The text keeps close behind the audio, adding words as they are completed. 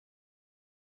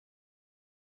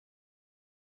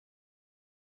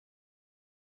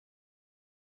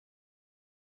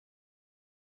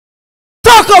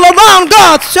circle around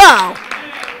God's child.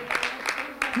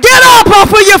 Get up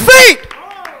off of your feet.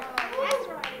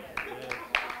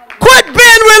 Quit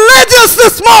being religious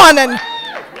this morning.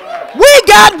 We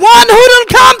got one who done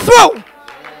come through.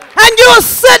 And you're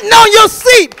sitting on your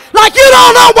seat like you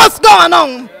don't know what's going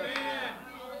on.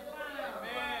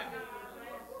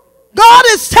 God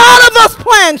is tired of us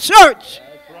playing church.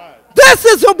 This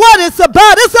is what it's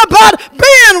about. It's about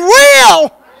being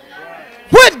real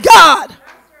with God.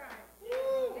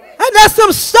 And that's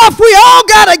some stuff we all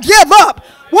got to give up.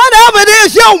 Whatever it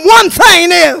is your one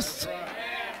thing is,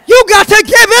 you got to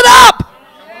give it up.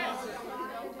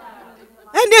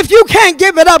 And if you can't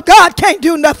give it up, God can't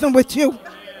do nothing with you.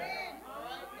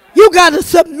 You got to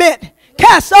submit.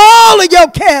 Cast all of your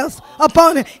cares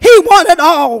upon him. He wants it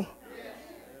all.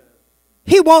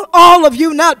 He wants all of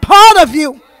you, not part of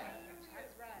you.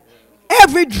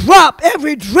 Every drop,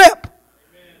 every drip.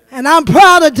 And I'm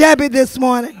proud of Debbie this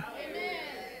morning.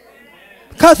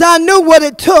 Because I knew what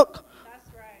it took.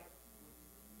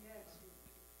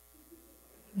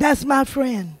 That's my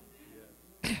friend.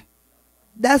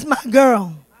 That's my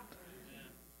girl.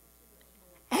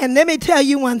 And let me tell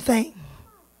you one thing.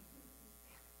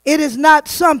 It is not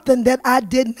something that I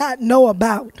did not know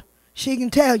about. She can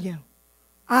tell you.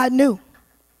 I knew.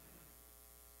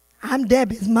 I'm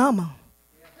Debbie's mama.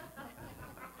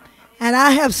 And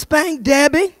I have spanked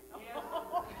Debbie.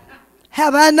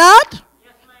 Have I not?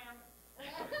 Yes,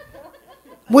 ma'am.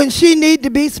 When she need to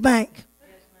be spanked.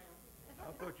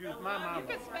 I thought you was my mama.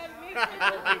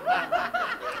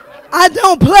 I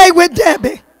don't play with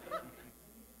Debbie.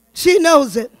 She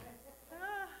knows it.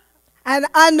 And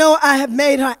I know I have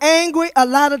made her angry a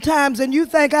lot of times, and you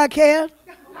think I cared?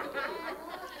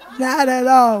 Not at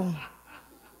all.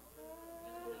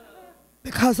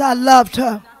 Because I loved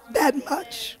her that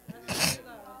much.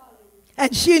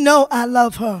 And she know I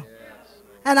love her.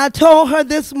 And I told her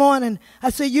this morning, I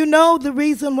said, you know the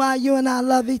reason why you and I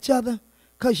love each other?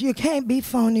 Because you can't be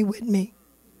phony with me.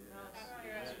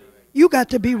 You got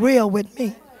to be real with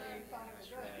me.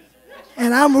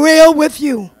 And I'm real with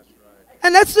you.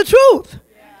 And that's the truth.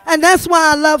 And that's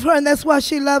why I love her, and that's why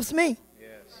she loves me.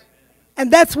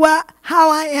 And that's why how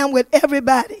I am with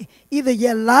everybody. Either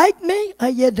you like me or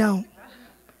you don't.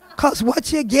 Because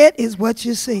what you get is what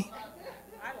you see.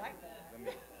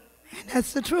 And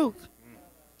that's the truth.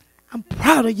 I'm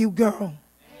proud of you, girl.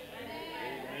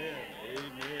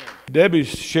 Debbie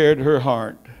shared her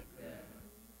heart.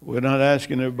 We're not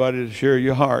asking everybody to share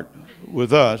your heart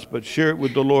with us, but share it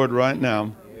with the Lord right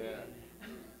now.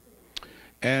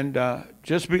 And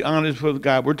just be honest with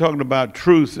God. We're talking about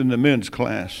truth in the men's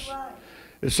class.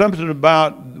 There's something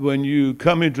about when you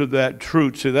come into that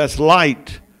truth. See, that's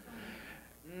light.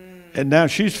 And now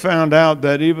she's found out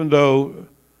that even though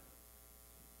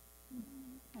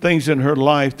things in her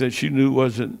life that she knew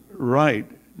wasn't right,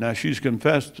 now she's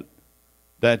confessed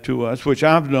that to us, which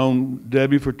I've known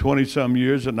Debbie for 20-some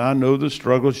years, and I know the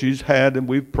struggle she's had, and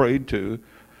we've prayed too.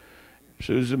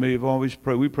 Susan and me have always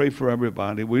prayed. We pray for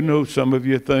everybody. We know some of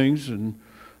your things, and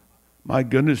my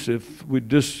goodness, if we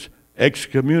just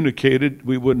excommunicated,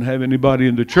 we wouldn't have anybody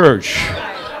in the church.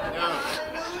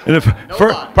 And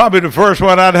probably the first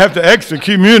one I'd have to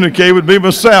excommunicate would be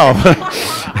myself.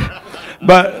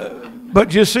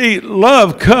 But you see,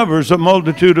 love covers a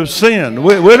multitude of sin.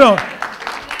 We're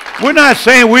not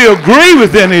saying we agree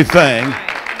with anything,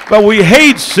 but we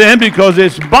hate sin because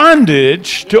it's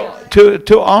bondage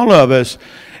to all of us.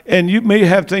 And you may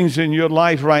have things in your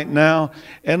life right now,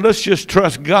 and let's just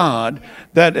trust God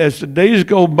that as the days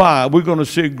go by, we're going to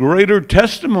see greater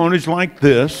testimonies like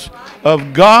this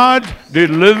of God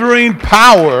delivering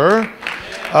power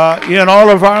in all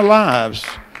of our lives.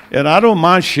 And I don't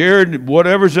mind sharing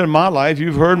whatever's in my life.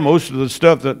 You've heard most of the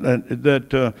stuff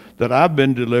that I've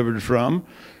been delivered from.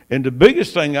 And the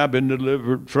biggest thing I've been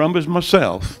delivered from is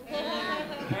myself.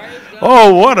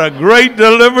 Oh, what a great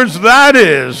deliverance that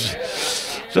is.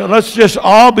 So let's just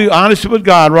all be honest with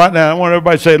God right now. I want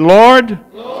everybody to say, Lord,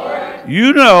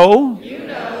 you know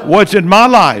what's in my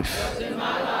life.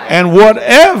 And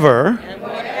whatever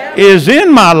is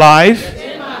in my life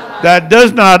that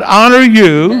does not honor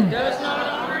you,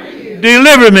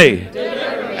 deliver me.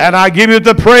 And I give you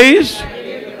the praise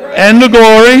and the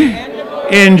glory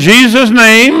in Jesus'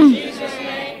 name.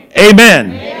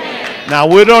 Amen. Now,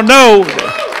 we don't know.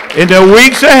 In the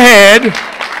weeks ahead,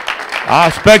 I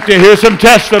expect to hear some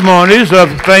testimonies of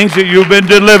things that you've been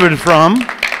delivered from.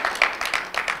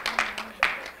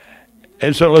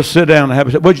 And so let's sit down and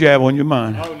have a... What'd you have on your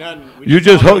mind? Oh, nothing. You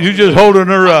just holding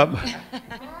her up.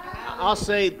 I'll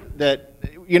say that,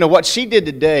 you know, what she did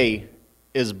today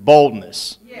is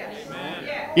boldness. Yes. Amen.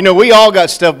 Yes. You know, we all got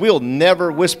stuff we'll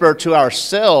never whisper to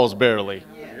ourselves barely.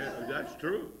 Yeah, that's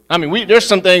true. I mean, there's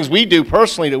some things we do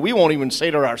personally that we won't even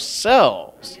say to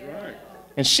ourselves. Right.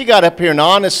 And she got up here and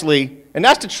honestly, and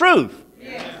that's the truth.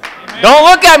 Yeah. Don't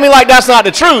look at me like that's not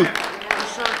the truth.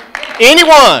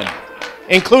 Anyone,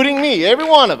 including me, every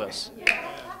one of us.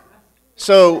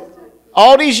 So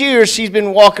all these years she's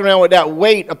been walking around with that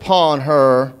weight upon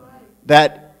her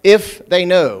that if they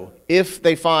know, if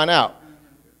they find out.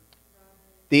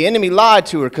 The enemy lied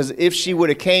to her, because if she would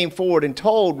have came forward and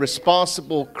told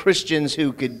responsible Christians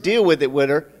who could deal with it with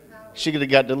her, she could have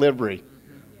got delivery.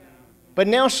 But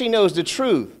now she knows the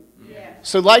truth.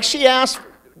 So like she asked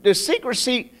the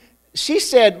secrecy, she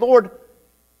said, Lord,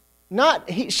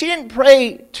 she didn't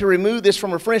pray to remove this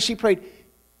from her friend. She prayed,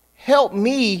 help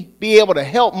me be able to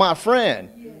help my friend.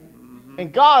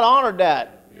 And God honored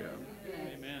that.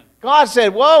 God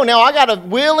said, whoa, now I got a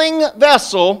willing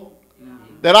vessel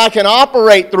that I can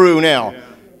operate through now. Yeah.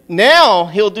 Now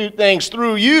he'll do things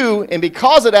through you, and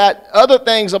because of that, other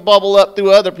things will bubble up through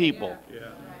other people.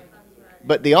 Yeah.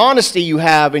 But the honesty you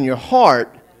have in your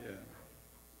heart,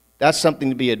 that's something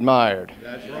to be admired.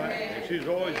 That's right. And she's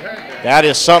always had that. That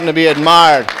is something to be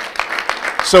admired.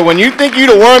 So when you think you're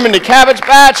the worm in the cabbage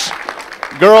patch,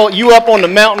 girl, you up on the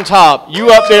mountaintop. You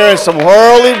up there in some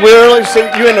whirly, you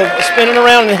spinning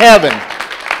around in heaven.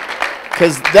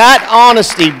 Because that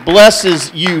honesty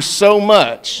blesses you so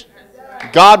much.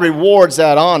 God rewards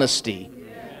that honesty.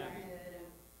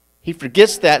 He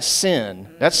forgets that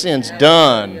sin. That sin's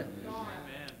done.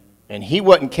 And he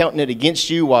wasn't counting it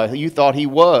against you while you thought he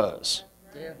was.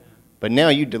 But now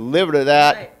you delivered to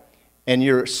that, and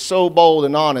you're so bold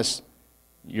and honest.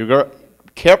 You're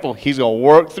careful. He's going to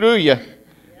work through you.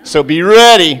 So be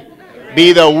ready.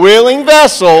 Be the willing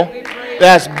vessel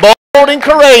that's bold and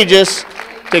courageous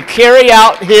to carry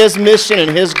out his mission and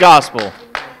his gospel.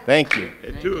 Thank you.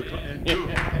 At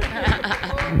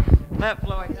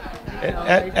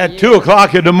 2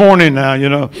 o'clock in the morning now, you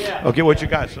know. Okay, what you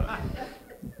got, son?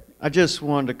 I just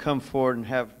wanted to come forward and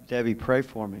have Debbie pray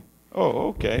for me. Oh,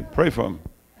 okay. Pray for him.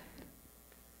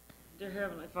 Dear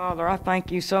Heavenly Father, I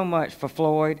thank you so much for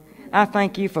Floyd. I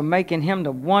thank you for making him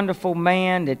the wonderful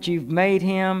man that you've made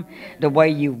him, the way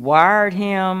you've wired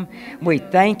him. We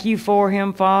thank you for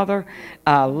him, Father.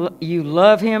 You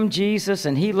love him, Jesus,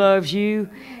 and he loves you.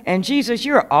 And Jesus,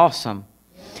 you're awesome.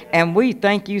 And we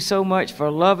thank you so much for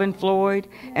loving Floyd.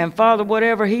 And Father,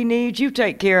 whatever he needs, you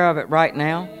take care of it right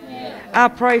now. I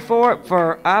pray for it,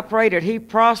 I pray that he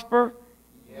prosper,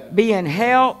 be in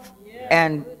health,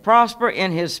 and prosper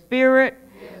in his spirit.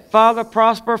 Father,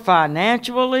 prosper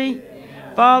financially.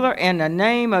 Father, in the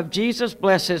name of Jesus,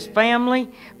 bless his family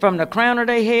from the crown of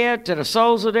their head to the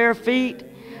soles of their feet.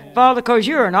 Father, because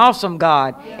you're an awesome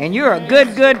God, and you're a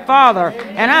good, good Father.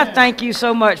 And I thank you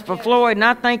so much for Floyd, and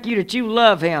I thank you that you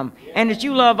love him, and that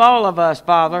you love all of us,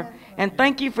 Father. And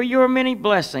thank you for your many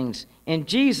blessings. In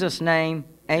Jesus' name,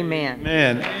 amen.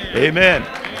 Amen. Amen.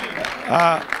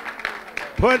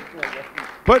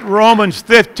 Put Romans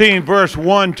 15, verse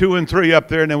 1, 2, and 3 up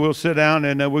there, and then we'll sit down,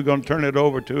 and then we're going to turn it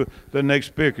over to the next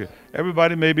speaker.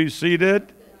 Everybody may be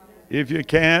seated, if you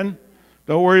can.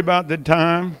 Don't worry about the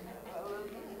time.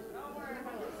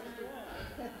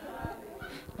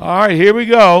 All right, here we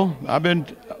go.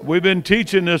 We've been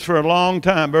teaching this for a long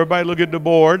time. Everybody look at the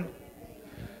board.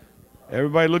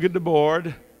 Everybody look at the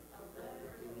board.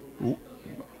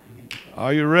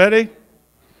 Are you ready?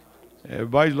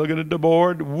 Everybody's looking at the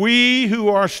board. We who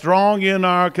are strong in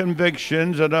our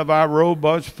convictions and of our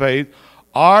robust faith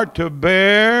are to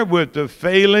bear with the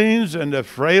failings and the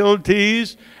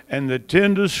frailties and the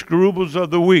tender scruples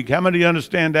of the weak. How many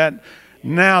understand that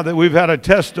now that we've had a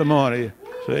testimony?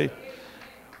 See?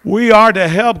 We are to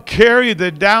help carry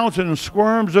the doubts and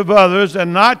squirms of others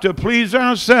and not to please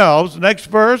ourselves. Next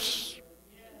verse.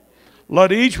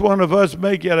 Let each one of us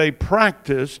make it a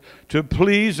practice to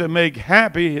please and make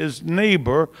happy his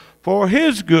neighbor for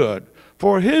his good,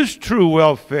 for his true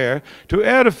welfare, to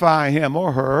edify him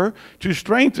or her, to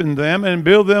strengthen them and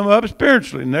build them up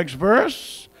spiritually. Next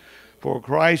verse. For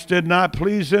Christ did not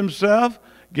please himself,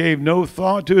 gave no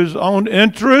thought to his own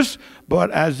interests, but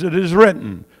as it is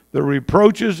written, the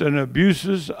reproaches and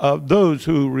abuses of those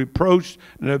who reproached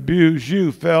and abused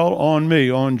you fell on me,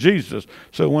 on Jesus.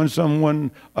 So when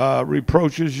someone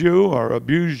reproaches you or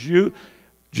abuses you,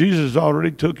 Jesus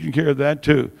already took care of that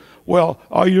too. Well,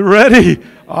 are you ready?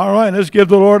 All right, let's give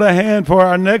the Lord a hand for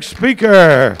our next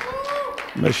speaker,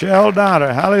 Michele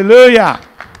Dotter. Hallelujah.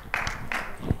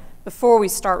 Before we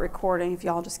start recording, if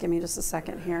y'all just give me just a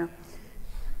second here.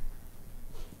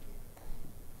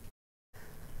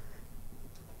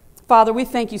 Father, we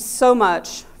thank you so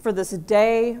much for this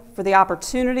day, for the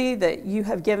opportunity that you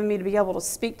have given me to be able to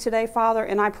speak today, Father.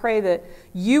 And I pray that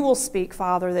you will speak,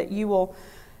 Father, that you will,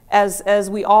 as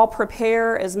we all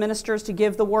prepare as ministers to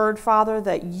give the word, Father,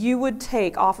 that you would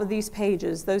take off of these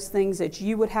pages those things that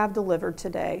you would have delivered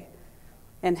today.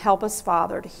 And help us,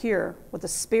 Father, to hear what the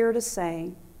Spirit is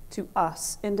saying to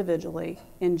us individually.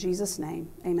 In Jesus'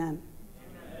 name, amen.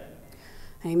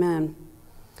 Amen. Amen.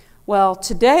 Well,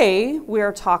 today we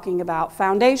are talking about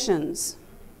foundations.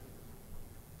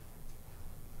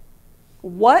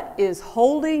 What is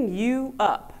holding you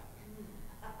up?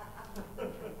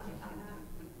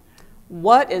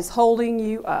 What is holding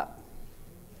you up?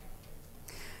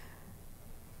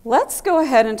 Let's go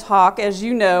ahead and talk. As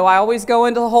you know, I always go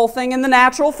into the whole thing in the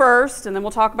natural first, and then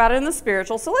we'll talk about it in the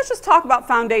spiritual. So let's just talk about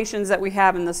foundations that we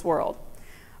have in this world.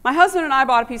 My husband and I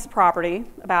bought a piece of property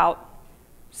about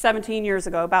 17 years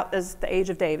ago, about as the age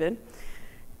of David.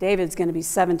 David's going to be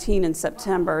 17 in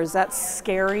September. Is that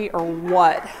scary or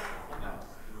what?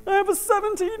 I have a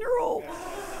 17-year-old.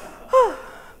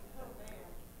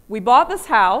 We bought this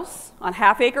house on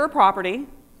half-acre property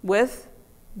with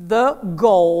the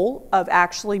goal of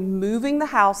actually moving the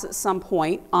house at some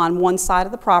point on one side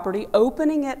of the property,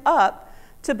 opening it up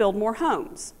to build more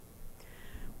homes.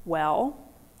 Well,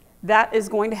 that is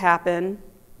going to happen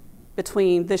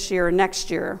between this year and next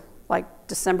year, like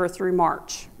December through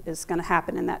March is going to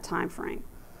happen in that time frame.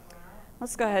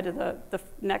 Let's go ahead to the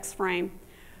next frame.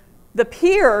 The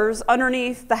piers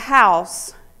underneath the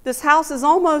house, this house is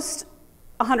almost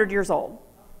 100 years old.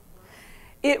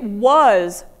 It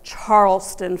was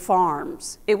Charleston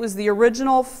Farms. It was the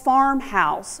original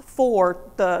farmhouse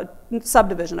for the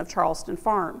subdivision of Charleston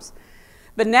Farms.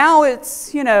 But now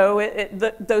it's, you know,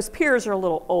 those piers are a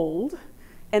little old,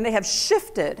 and they have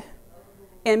shifted.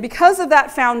 And because of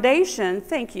that foundation,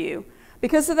 thank you,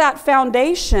 because of that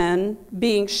foundation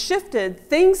being shifted,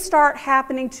 things start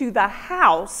happening to the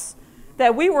house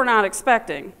that we were not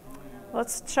expecting.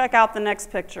 Let's check out the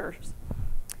next pictures.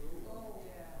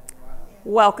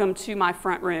 Welcome to my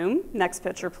front room. Next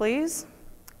picture, please.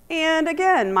 And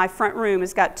again, my front room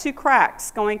has got 2 cracks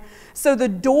going. So the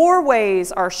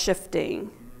doorways are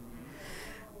shifting.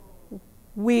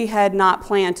 We had not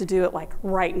planned to do it like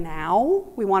right now.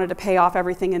 We wanted to pay off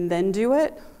everything and then do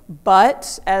it.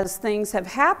 But as things have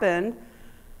happened,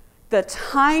 the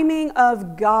timing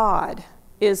of God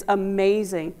is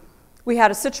amazing. We had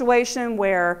a situation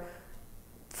where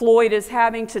Floyd is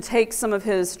having to take some of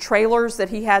his trailers that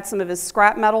he had some of his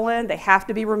scrap metal in. They have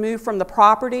to be removed from the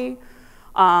property.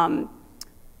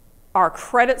 Our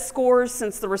credit scores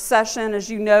since the recession, as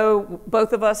you know,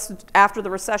 both of us, after the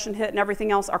recession hit and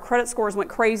everything else, our credit scores went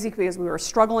crazy because we were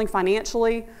struggling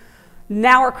financially.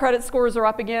 Now our credit scores are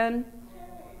up again.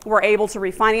 We're able to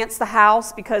refinance the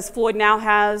house because Floyd now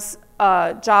has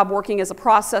a job working as a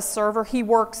process server. He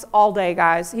works all day,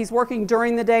 guys. He's working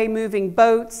during the day moving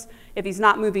boats. If he's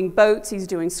not moving boats, he's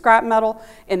doing scrap metal.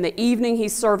 In the evening,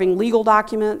 he's serving legal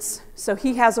documents. So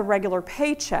he has a regular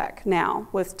paycheck now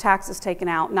with taxes taken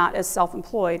out, not as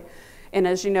self-employed. And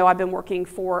as you know, I've been working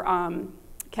for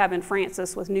Kevin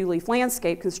Francis with New Leaf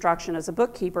Landscape Construction as a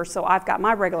bookkeeper, so I've got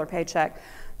my regular paycheck.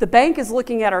 The bank is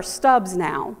looking at our stubs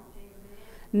now,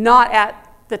 not at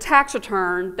the tax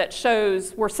return that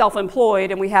shows we're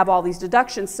self-employed and we have all these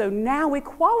deductions. So now we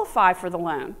qualify for the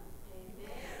loan.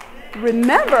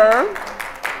 Remember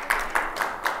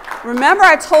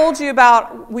I told you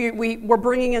about we were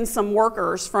bringing in some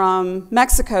workers from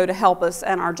Mexico to help us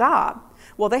in our job.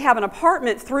 Well, they have an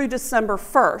apartment through December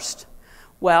 1st.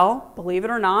 Well, believe it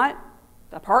or not,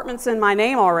 the apartment's in my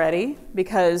name already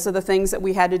because of the things that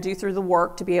we had to do through the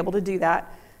work to be able to do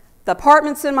that. The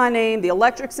apartment's in my name, the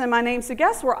electric's in my name, so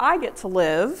guess where I get to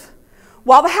live?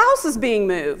 While the house is being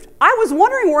moved. I was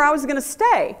wondering where I was going to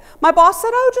stay. My boss said,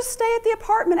 oh, just stay at the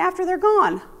apartment after they're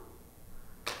gone.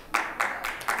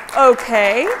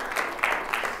 Okay.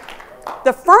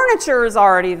 The furniture is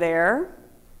already there.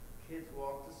 Kids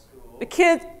walk to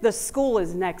school. The school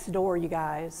is next door, you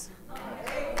guys.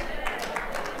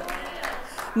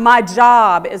 My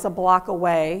job is a block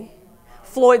away.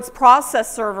 Floyd's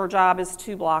process server job is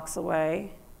 2 blocks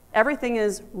away. Everything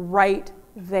is right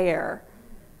there.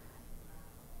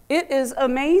 It is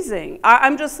amazing.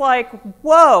 I'm just like,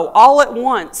 whoa, all at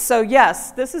once. So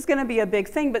yes, this is going to be a big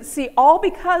thing. But see, all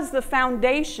because the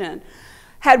foundation,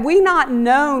 had we not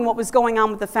known what was going on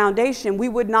with the foundation, we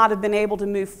would not have been able to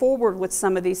move forward with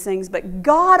some of these things. But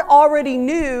God already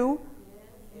knew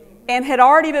and had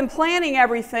already been planning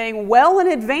everything well in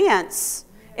advance.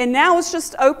 And now it's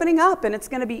just opening up, and it's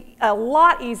going to be a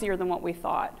lot easier than what we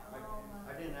thought.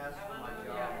 I didn't ask for my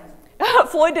job.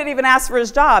 Floyd didn't even ask for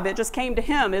his job. It just came to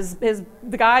him. The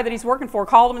guy that he's working for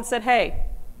called him and said, hey,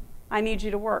 I need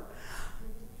you to work.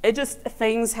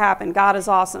 Things happen. God is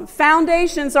awesome.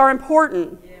 Foundations are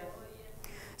important.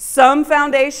 Some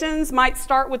foundations might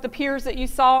start with the piers that you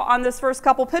saw on this first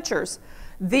couple pictures.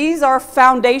 These are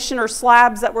foundation or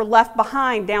slabs that were left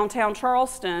behind downtown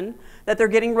Charleston that they're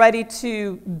getting ready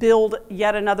to build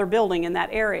yet another building in that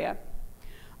area.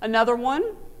 Another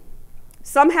one,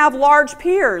 some have large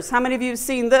piers. How many of you have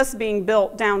seen this being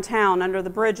built downtown under the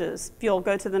bridges? If you'll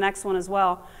go to the next one as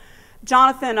well.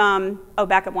 Jonathan,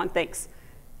 back up one, thanks.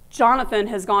 Jonathan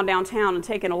has gone downtown and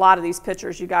taken a lot of these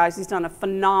pictures, you guys. He's done a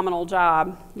phenomenal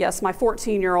job. Yes, my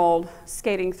 14-year-old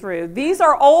skating through. These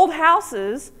are old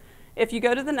houses. If you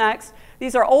go to the next,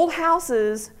 these are old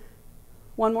houses.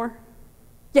 One more?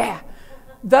 Yeah.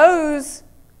 Those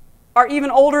are even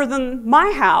older than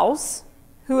my house,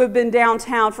 who have been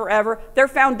downtown forever. Their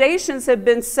foundations have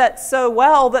been set so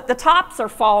well that the tops are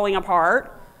falling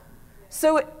apart.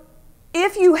 So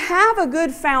if you have a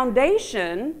good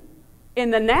foundation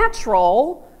in the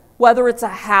natural, whether it's a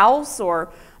house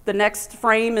or the next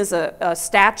frame is a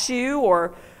statue,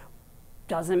 or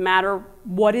doesn't matter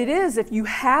what it is, if you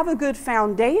have a good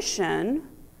foundation,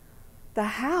 the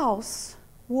house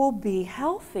will be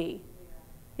healthy.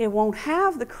 It won't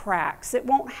have the cracks. It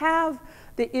won't have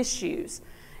the issues.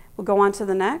 We'll go on to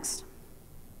the next.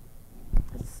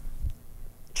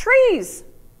 Trees.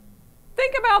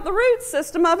 Think about the root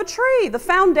system of a tree, the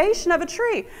foundation of a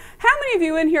tree. How many of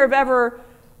you in here have ever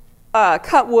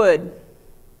cut wood,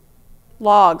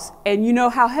 logs, and you know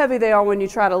how heavy they are when you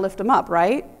try to lift them up,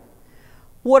 right?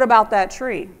 What about that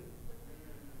tree?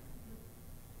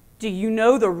 Do you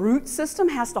know the root system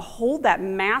has to hold that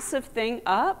massive thing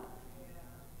up?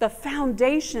 The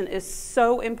foundation is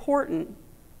so important.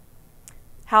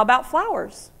 How about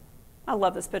flowers? I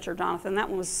love this picture, Jonathan. That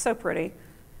one was so pretty.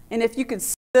 And if you could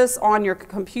see this on your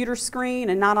computer screen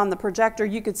and not on the projector,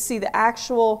 you could see the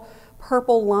actual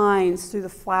purple lines through the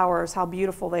flowers, how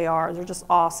beautiful they are. They're just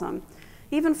awesome.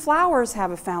 Even flowers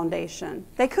have a foundation.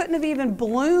 They couldn't have even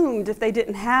bloomed if they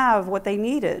didn't have what they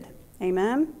needed.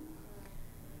 Amen?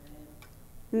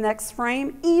 Next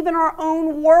frame, even our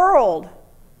own world.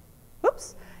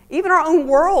 Whoops. Even our own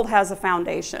world has a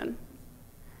foundation.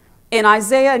 In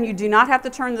Isaiah, and you do not have to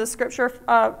turn to the scripture,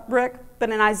 Rick, but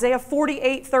in Isaiah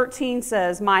 48:13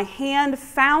 says, my hand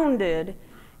founded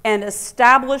and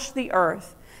established the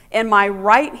earth, and my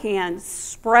right hand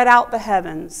spread out the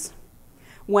heavens.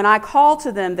 When I call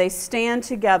to them, they stand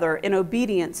together in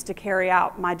obedience to carry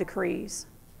out my decrees.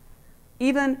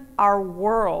 Even our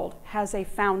world has a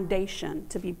foundation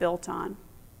to be built on.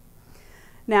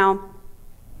 Now,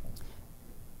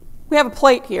 we have a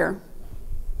plate here.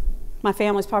 My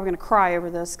family's probably going to cry over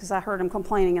this because I heard them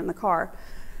complaining in the car.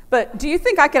 But do you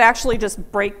think I could actually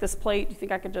just break this plate? Do you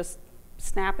think I could just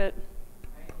snap it?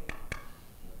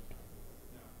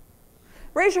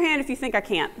 Raise your hand if you think I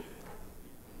can't.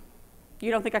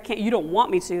 You don't think I can't? You don't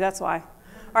want me to, that's why.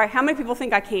 All right, how many people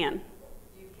think I can?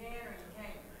 You can or you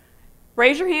can't?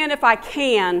 Raise your hand if I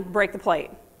can break the plate.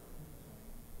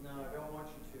 No, I don't want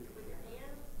you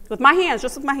to. With my hands,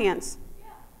 just with my hands.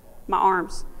 My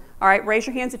arms. All right, raise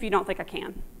your hands if you don't think I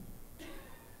can.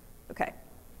 Okay.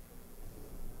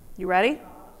 You ready?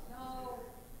 No.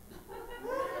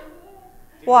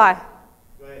 Why?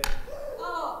 Go ahead.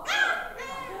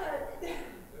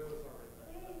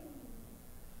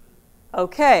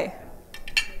 Okay.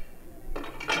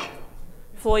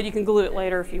 Floyd, you can glue it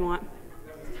later if you want.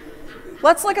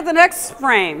 Let's look at the next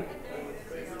frame.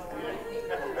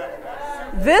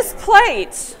 This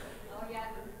plate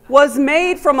was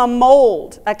made from a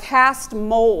mold, a cast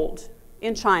mold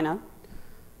in China.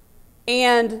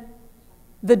 And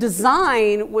the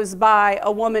design was by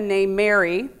a woman named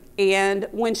Mary. And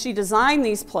when she designed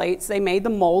these plates, they made the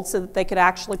mold so that they could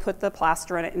actually put the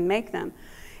plaster in it and make them.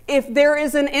 If there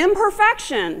is an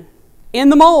imperfection in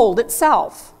the mold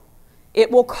itself,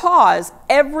 it will cause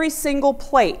every single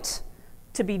plate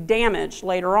to be damaged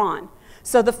later on.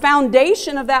 So the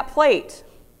foundation of that plate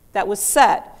that was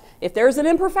set, if there's an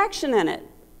imperfection in it,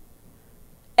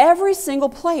 every single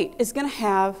plate is going to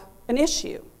have an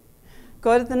issue.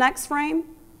 Go to the next frame.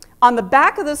 On the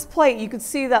back of this plate, you can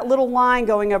see that little line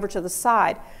going over to the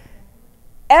side.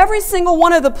 Every single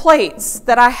one of the plates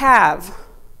that I have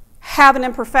an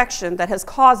imperfection that has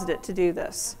caused it to do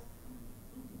this.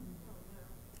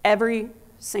 Every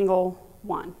single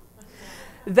one.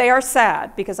 They are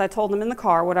sad because I told them in the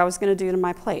car what I was going to do to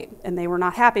my plate, and they were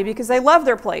not happy because they love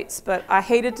their plates, but I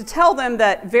hated to tell them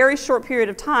that very short period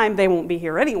of time they won't be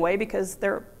here anyway because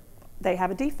they have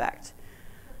a defect.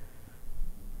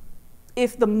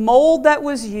 if the mold that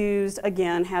was used,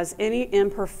 again, has any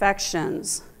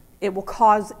imperfections, it will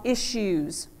cause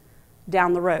issues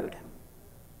down the road.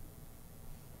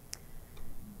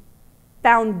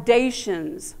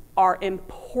 Foundations are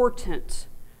important.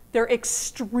 They're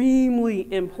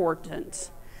extremely important.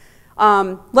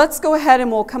 Let's go ahead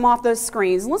and we'll come off those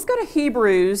screens. Let's go to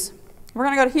Hebrews. We're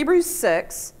going to go to Hebrews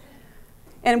 6.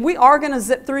 And we are going to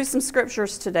zip through some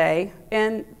scriptures today.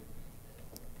 And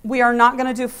we are not going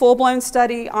to do a full-blown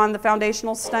study on the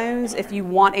foundational stones. If you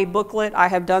want a booklet, I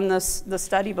have done the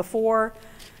study before.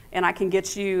 And I can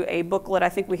get you a booklet. I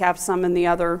think we have some in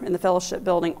the fellowship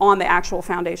building on the actual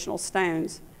foundational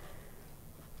stones.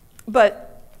 But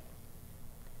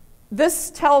this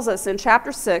tells us in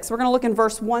chapter 6, we're going to look in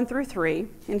verse 1 through 3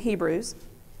 in Hebrews.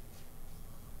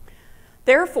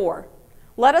 Therefore,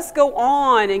 let us go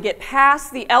on and get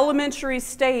past the elementary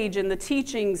stage in the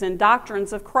teachings and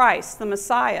doctrines of Christ, the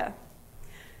Messiah,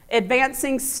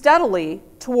 advancing steadily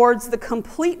towards the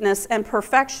completeness and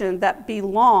perfection that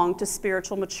belong to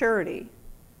spiritual maturity.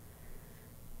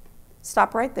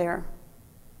 Stop right there.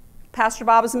 Pastor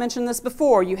Bob has mentioned this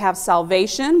before. You have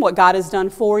salvation, what God has done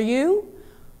for you.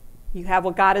 You have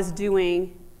what God is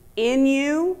doing in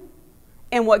you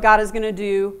and what God is going to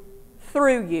do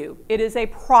through you. It is a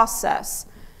process.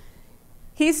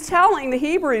 He's telling the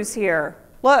Hebrews here,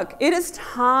 look, it is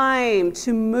time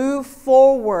to move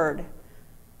forward.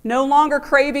 No longer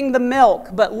craving the milk,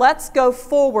 but let's go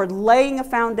forward, laying a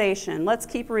foundation. Let's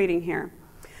keep reading here.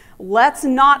 Let's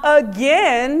not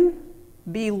again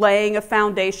be laying a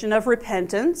foundation of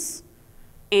repentance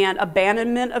and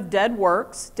abandonment of dead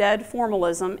works, dead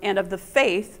formalism, and of the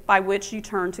faith by which you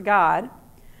turn to God,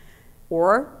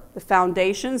 or the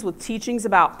foundations with teachings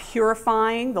about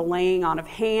purifying, the laying on of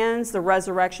hands, the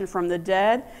resurrection from the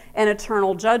dead, and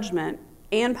eternal judgment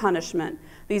and punishment.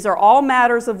 These are all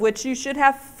matters of which you should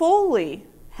have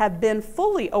been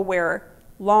fully aware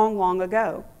long, long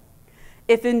ago.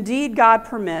 If indeed God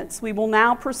permits, we will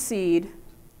now proceed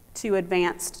to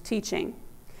advanced teaching.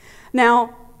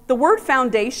 Now, the word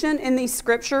foundation in these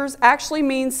scriptures actually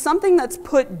means something that's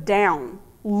put down,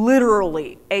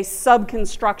 literally a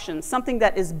subconstruction, something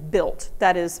that is built,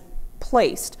 that is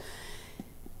placed.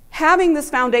 Having this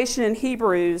foundation in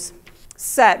Hebrews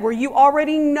set where you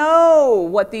already know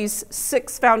what these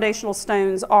 6 foundational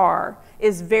stones are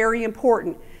is very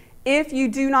important. If you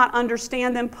do not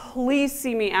understand them, please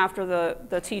see me after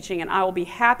the teaching, and I will be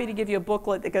happy to give you a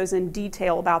booklet that goes in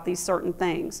detail about these certain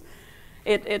things.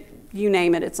 You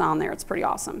name it, it's on there. It's pretty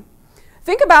awesome.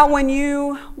 Think about when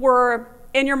you were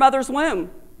in your mother's womb,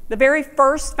 the very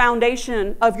first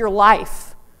foundation of your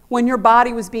life, when your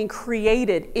body was being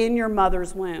created in your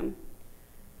mother's womb.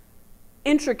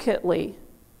 Intricately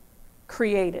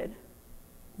created.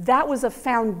 That was a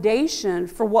foundation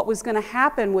for what was going to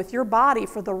happen with your body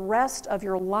for the rest of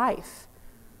your life,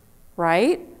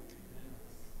 right?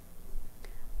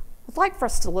 I'd like for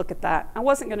us to look at that. I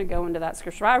wasn't going to go into that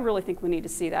scripture. I really think we need to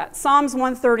see that. Psalms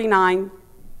 139.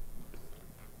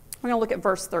 We're going to look at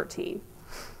verse 13.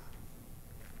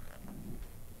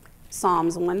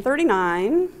 Psalms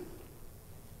 139,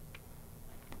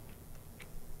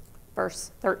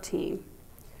 verse 13.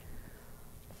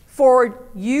 For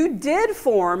you did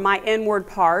form my inward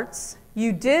parts.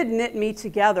 You did knit me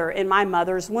together in my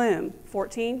mother's womb.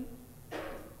 14.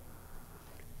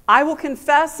 I will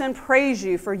confess and praise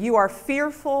you, for you are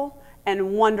fearful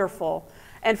and wonderful,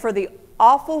 and for the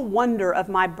awful wonder of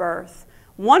my birth.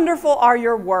 Wonderful are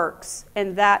your works,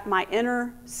 and that my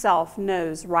inner self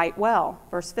knows right well.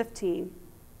 Verse 15.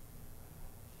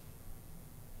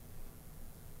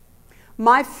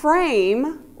 My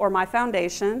frame, or my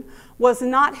foundation, was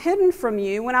not hidden from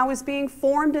you when I was being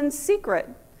formed in secret,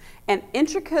 and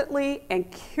intricately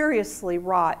and curiously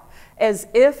wrought, as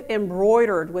if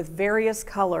embroidered with various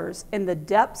colors in the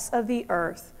depths of the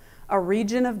earth, a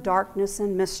region of darkness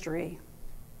and mystery.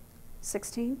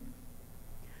 16.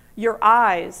 Your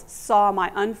eyes saw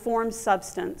my unformed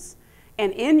substance,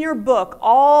 and in your book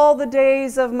all the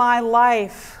days of my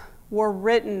life were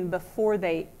written before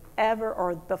they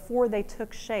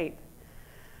took shape,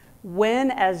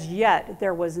 when as yet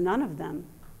there was none of them.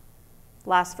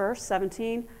 Last verse,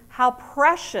 17. How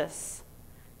precious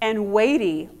and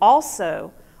weighty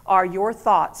also are your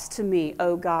thoughts to me,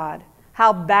 O God.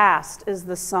 How vast is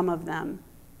the sum of them.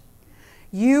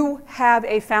 You have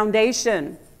a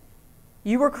foundation.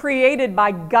 You were created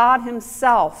by God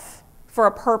Himself for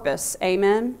a purpose.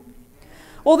 Amen?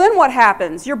 Well, then what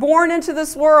happens? You're born into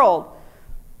this world.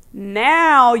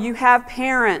 Now you have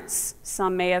parents.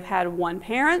 Some may have had one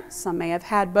parent. Some may have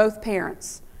had both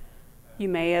parents. You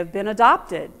may have been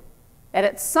adopted. And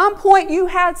at some point you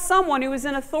had someone who was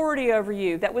in authority over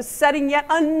you that was setting yet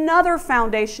another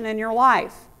foundation in your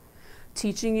life,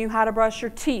 teaching you how to brush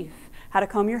your teeth, how to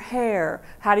comb your hair,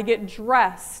 how to get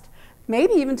dressed,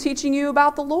 maybe even teaching you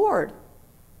about the Lord,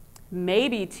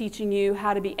 maybe teaching you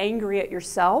how to be angry at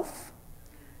yourself.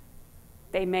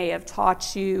 They may have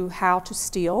taught you how to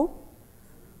steal.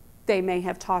 They may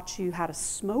have taught you how to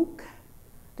smoke.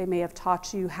 They may have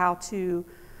taught you how to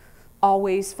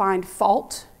always find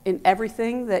fault in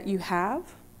everything that you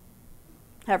have,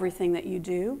 everything that you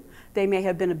do. They may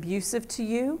have been abusive to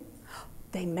you.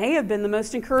 They may have been the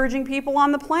most encouraging people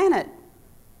on the planet.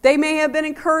 They may have been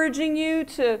encouraging you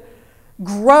to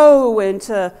grow and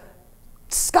to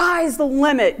sky's the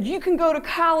limit. You can go to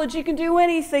college. You can do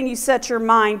anything you set your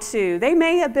mind to. They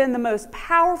may have been the most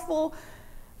powerful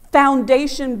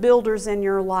foundation builders in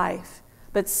your life.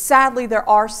 But sadly, there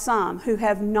are some who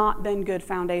have not been good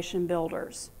foundation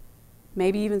builders.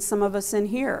 Maybe even some of us in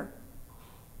here.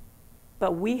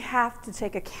 But we have to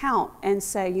take account and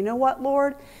say, you know what,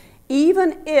 Lord?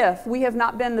 Even if we have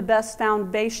not been the best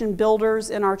foundation builders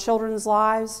in our children's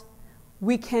lives,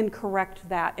 we can correct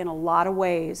that in a lot of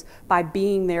ways by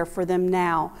being there for them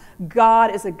now.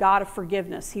 God is a God of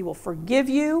forgiveness. He will forgive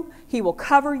you. He will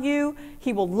cover you.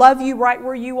 He will love you right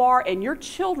where you are. And your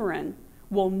children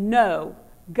will know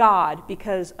God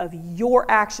because of your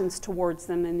actions towards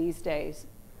them in these days.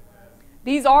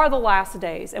 These are the last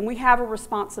days, and we have a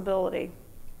responsibility.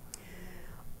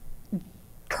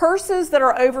 Curses that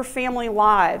are over family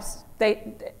lives,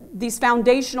 these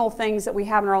foundational things that we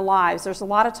have in our lives, there's a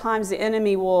lot of times the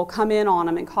enemy will come in on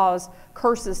them and cause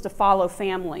curses to follow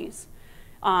families.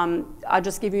 I'll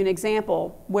just give you an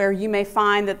example where you may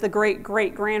find that the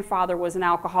great-great-grandfather was an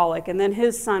alcoholic, and then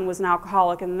his son was an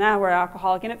alcoholic, and now we're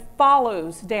alcoholic, and it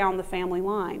follows down the family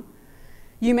line.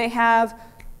 You may have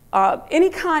any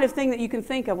kind of thing that you can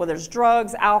think of, whether it's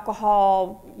drugs,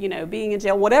 alcohol, being in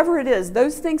jail, whatever it is,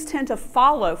 those things tend to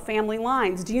follow family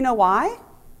lines. Do you know why?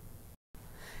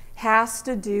 Has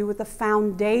to do with the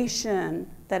foundation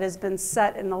that has been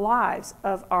set in the lives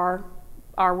of our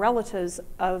relatives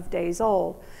of days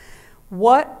old.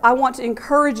 What I want to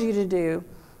encourage you to do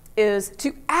is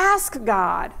to ask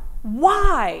God,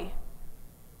 why?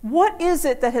 What is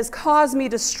it that has caused me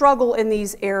to struggle in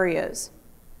these areas?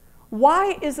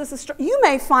 Why is this a struggle? You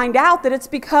may find out that it's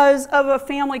because of a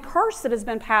family curse that has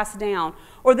been passed down,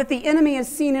 or that the enemy has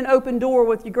seen an open door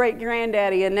with your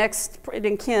great-granddaddy and next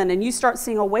in kin, and you start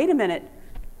seeing, oh, wait a minute.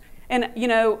 And,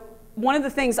 one of the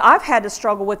things I've had to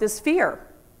struggle with is fear.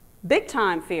 Big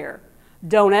time fear.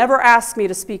 Don't ever ask me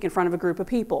to speak in front of a group of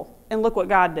people. And look what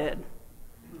God did.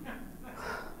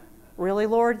 Really,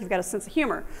 Lord? You've got a sense of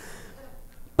humor.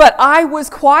 But I was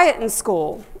quiet in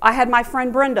school. I had my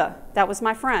friend Brenda. That was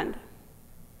my friend.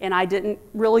 And I didn't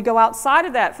really go outside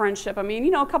of that friendship. I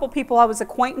mean, a couple people I was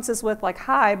acquaintances with, like,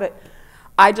 hi, but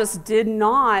I just did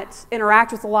not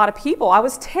interact with a lot of people. I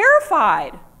was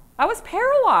terrified. I was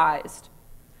paralyzed.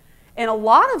 And a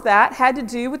lot of that had to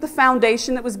do with the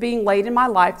foundation that was being laid in my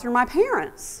life through my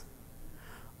parents.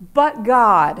 But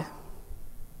God.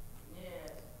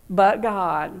 But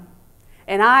God.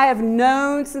 And I have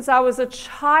known since I was a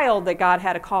child that God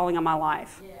had a calling on my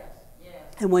life.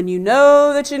 And when you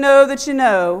know that you know that you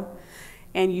know,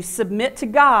 and you submit to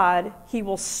God, He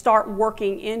will start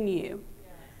working in you.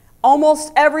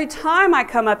 Almost every time I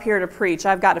come up here to preach,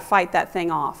 I've got to fight that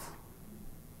thing off.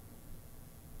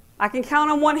 I can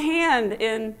count on one hand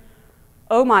in,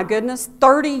 oh my goodness,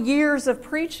 30 years of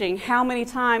preaching, how many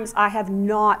times I have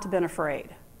not been afraid.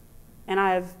 And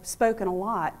I have spoken a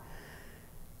lot.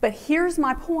 But here's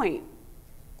my point.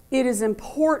 It is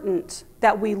important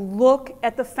that we look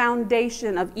at the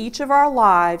foundation of each of our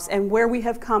lives and where we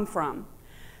have come from.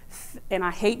 And I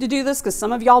hate to do this because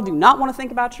some of y'all do not want to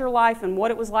think about your life and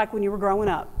what it was like when you were growing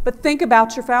up. But think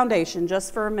about your foundation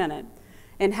just for a minute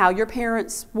and how your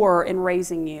parents were in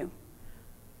raising you.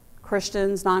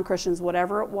 Christians, non-Christians,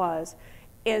 whatever it was.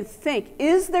 And think,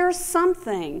 is there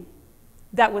something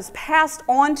that was passed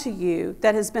on to you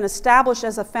that has been established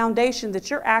as a foundation that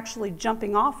you're actually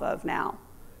jumping off of now?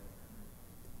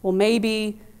 Well,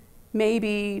 maybe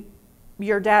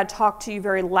your dad talked to you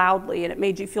very loudly and it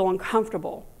made you feel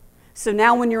uncomfortable. So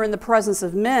now when you're in the presence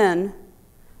of men,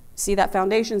 see, that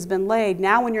foundation's been laid.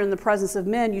 Now when you're in the presence of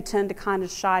men, you tend to kind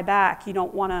of shy back. You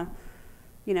don't want to,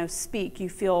 speak. You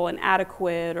feel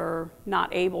inadequate or not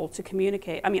able to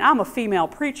communicate. I mean, I'm a female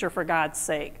preacher, for God's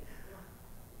sake.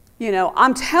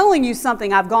 I'm telling you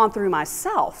something I've gone through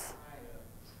myself.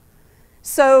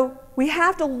 So we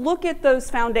have to look at those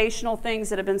foundational things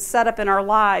that have been set up in our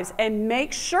lives and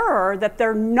make sure that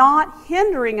they're not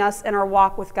hindering us in our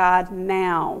walk with God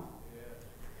now.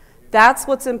 That's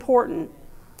what's important.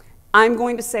 I'm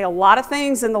going to say a lot of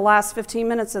things in the last 15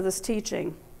 minutes of this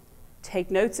teaching.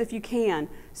 Take notes if you can.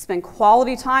 Spend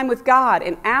quality time with God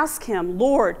and ask Him,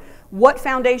 Lord, what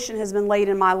foundation has been laid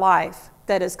in my life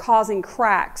that is causing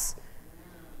cracks?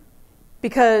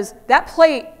 Because that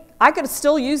plate, I could have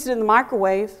still used it in the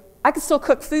microwave. I could still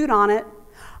cook food on it.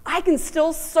 I can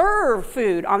still serve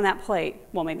food on that plate.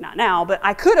 Well, maybe not now, but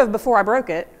I could have before I broke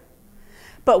it.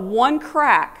 But one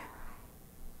crack,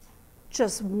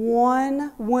 just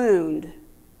one wound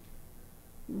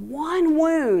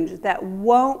that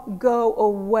won't go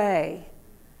away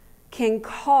can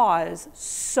cause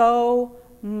so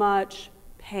much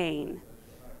pain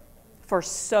for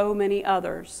so many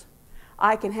others.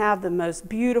 I can have the most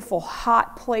beautiful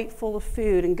hot plate full of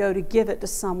food and go to give it to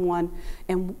someone,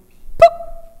 and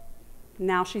boop,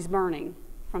 now she's burning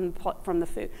from the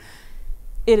food.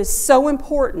 It is so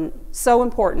important, so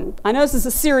important. I know this is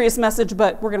a serious message,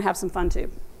 but we're going to have some fun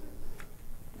too.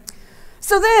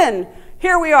 So then,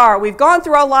 here we are. We've gone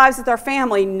through our lives with our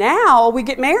family. Now we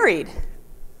get married.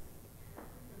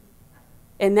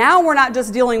 And now we're not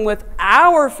just dealing with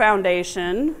our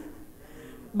foundation,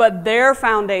 but their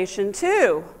foundation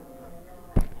too.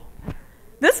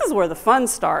 This is where the fun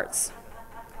starts.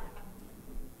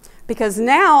 Because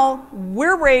now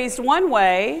we're raised one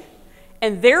way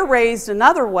and they're raised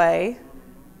another way.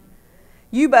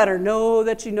 You better know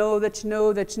that you know that you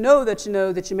know that you know that you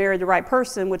know that you married the right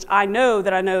person, which I know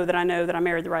that I know that I know that I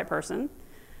married the right person.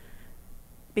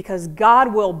 Because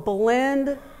God will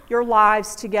blend your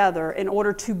lives together in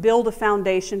order to build a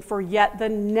foundation for yet the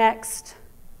next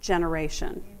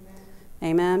generation.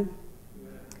 Amen.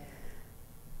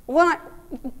 Well,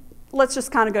 let's just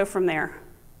kind of go from there.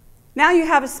 Now you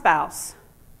have a spouse.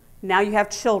 Now you have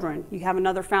children. You have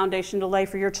another foundation to lay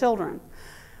for your children.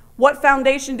 What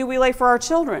foundation do we lay for our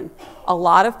children? A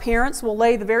lot of parents will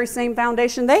lay the very same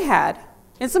foundation they had.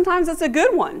 And sometimes it's a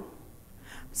good one.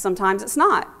 Sometimes it's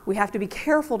not. We have to be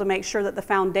careful to make sure that the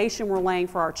foundation we're laying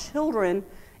for our children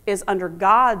is under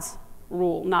God's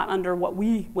rule, not under what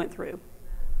we went through.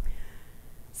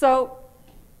 So,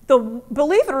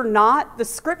 believe it or not, the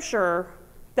scripture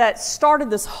that started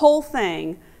this whole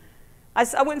thing, I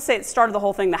wouldn't say it started the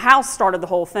whole thing, the house started the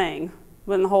whole thing,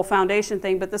 when the whole foundation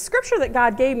thing, but the scripture that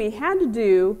God gave me had to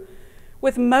do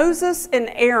with Moses and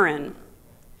Aaron.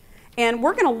 And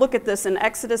we're going to look at this in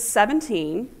Exodus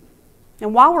 17.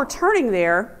 And while we're turning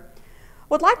there, I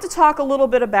would like to talk a little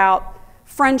bit about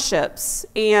friendships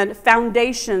and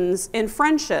foundations in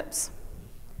friendships.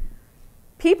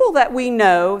 People that we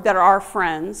know that are our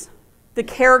friends, the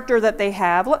character that they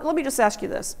have. Let me just ask you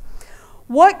this.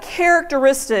 What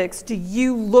characteristics do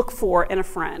you look for in a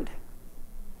friend?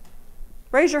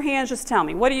 Raise your hands, just tell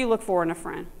me. What do you look for in a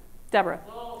friend? Deborah?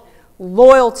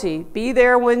 Loyalty. Be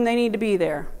there when they need to be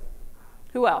there.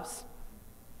 Who else?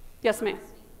 Yes, ma'am.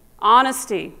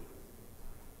 Honesty.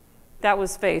 That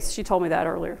was Faith. She told me that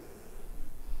earlier.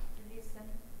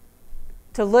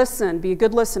 To listen. Be a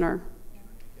good listener.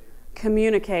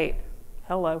 Communicate.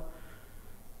 Hello.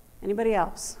 Anybody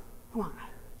else? Come on.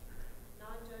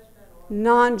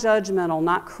 Non-judgmental,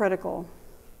 not critical.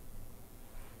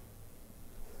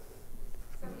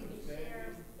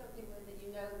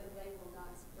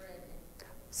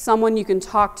 Someone you can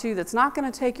talk to that's not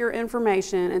going to take your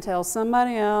information and tell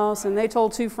somebody else, and they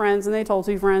told two friends, and they told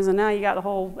two friends, and now you got the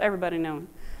whole, everybody knowing.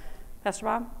 Pastor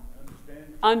Bob?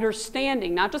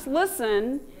 Understanding, not just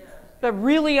listen, but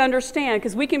really understand,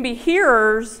 because we can be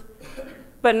hearers,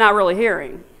 but not really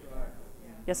hearing.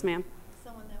 Yes, ma'am?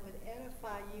 Someone that would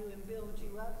edify you and build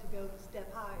you up to go a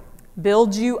step higher.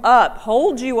 Build you up,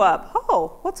 hold you up.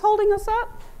 Oh, what's holding us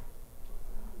up?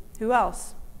 Who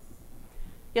else?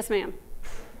 Yes, ma'am?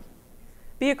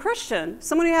 Be a Christian,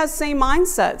 someone who has the same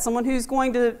mindset, someone who's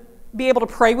going to be able to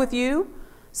pray with you,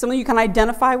 someone you can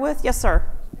identify with. Yes, sir?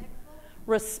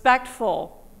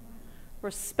 Respectful.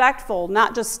 Respectful,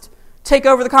 not just take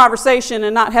over the conversation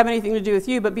and not have anything to do with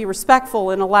you, but be respectful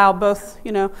and allow both,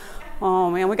 oh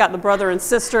man, we got the brother and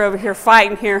sister over here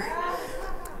fighting here.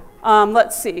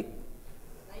 Let's see.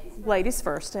 Ladies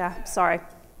first, yeah, sorry.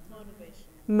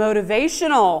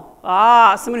 Motivational.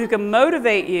 Someone who can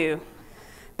motivate you.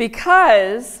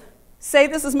 Because, say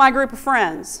this is my group of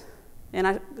friends,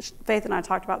 and Faith and I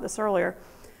talked about this earlier.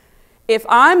 If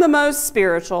I'm the most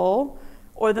spiritual,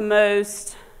 or I'm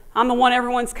the one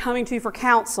everyone's coming to for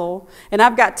counsel, and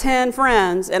I've got 10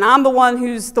 friends, and I'm the one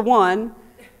who's the one,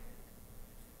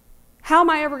 how am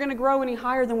I ever going to grow any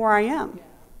higher than where I am?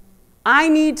 I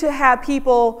need to have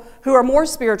people who are more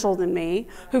spiritual than me,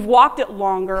 who've walked it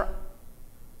longer,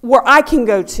 where I can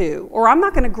go to, or I'm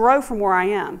not going to grow from where I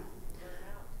am.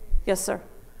 Yes, sir.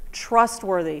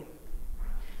 Trustworthy.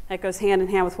 That goes hand in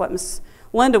hand with what Miss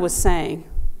Linda was saying.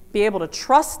 Be able to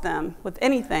trust them with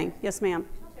anything. Yes, ma'am.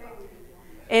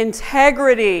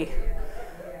 Integrity.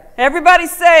 Everybody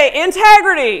say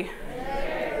integrity.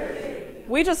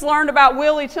 We just learned about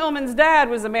Willie Tillman's dad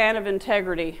was a man of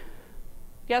integrity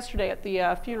yesterday at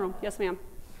the funeral. Yes, ma'am.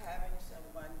 Having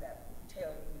someone that will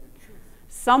tell you the truth.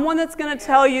 Someone that's going to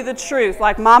tell you the truth,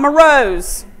 like Mama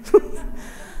Rose.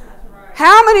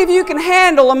 How many of you can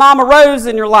handle a Mama Rose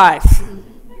in your life?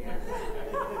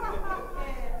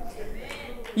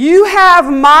 You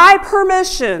have my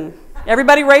permission.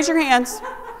 Everybody raise your hands.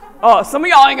 Oh, some of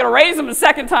y'all ain't going to raise them a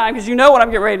second time because you know what I'm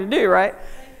getting ready to do, right?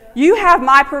 You have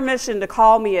my permission to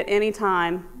call me at any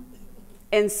time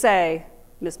and say,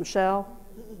 Miss Michelle,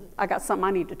 I got something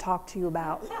I need to talk to you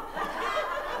about.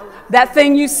 That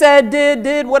thing you said,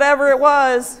 did, whatever it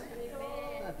was.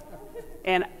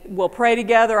 And we'll pray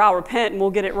together, I'll repent, and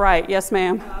we'll get it right. Yes,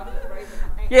 ma'am.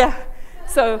 Yeah.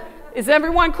 So, is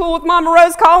everyone cool with Mama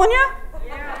Rose calling you?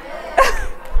 Yeah.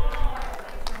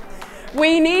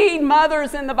 We need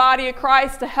mothers in the body of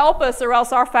Christ to help us, or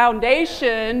else our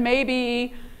foundation may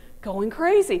be going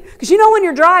crazy. Because you know when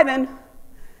you're driving,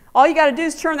 all you got to do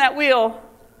is turn that wheel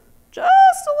just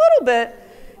a little bit,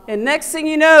 and next thing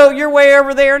you know, you're way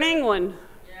over there in England.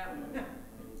 Yeah.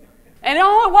 And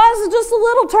all it was is just a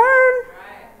little turn,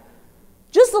 right.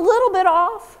 Just a little bit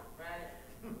off. Right.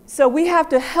 So we have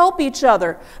to help each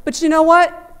other. But you know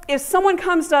what? If someone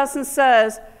comes to us and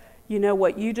says, you know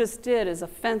what you just did is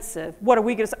offensive, what are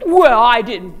we going to say? Well, I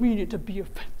didn't mean it to be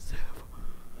offensive.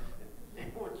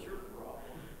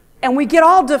 And we get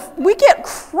we get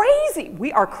crazy.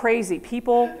 We are crazy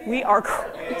people. We are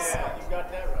crazy. Yeah, you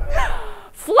got that right.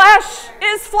 Flesh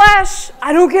is flesh.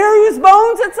 I don't care whose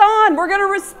bones it's on. We're going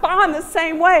to respond the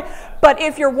same way. But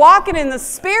if you're walking in the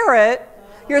Spirit,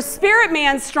 your spirit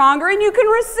man's stronger and you can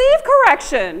receive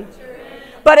correction.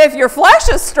 But if your flesh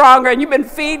is stronger and you've been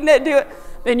feeding it,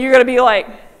 then you're going to be like,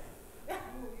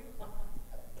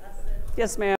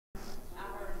 yes, ma'am.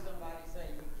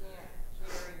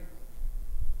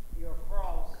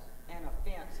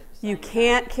 You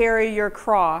can't carry your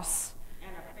cross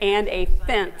and a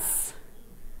fence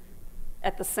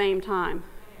at the same time.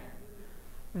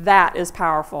 That is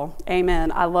powerful.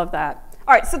 Amen. I love that.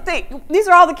 All right, so these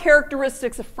are all the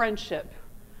characteristics of friendship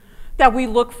that we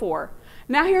look for.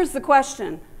 Now here's the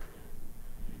question.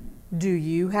 Do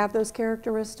you have those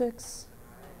characteristics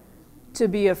to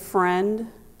be a friend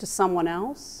to someone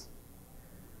else?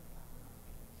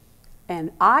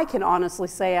 And I can honestly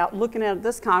say, out looking at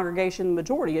this congregation, the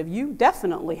majority of you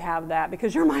definitely have that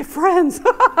because you're my friends.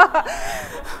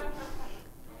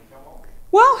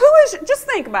 Well, just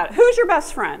think about it. Who's your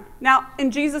best friend? Now,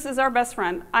 and Jesus is our best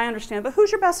friend, I understand, but who's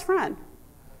your best friend?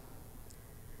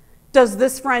 Does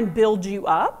this friend build you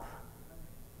up?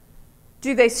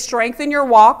 Do they strengthen your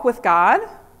walk with God?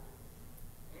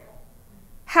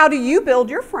 How do you build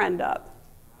your friend up?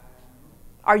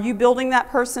 Are you building that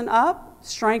person up?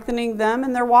 Strengthening them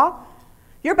in their walk?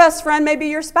 Your best friend may be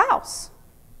your spouse.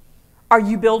 Are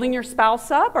you building your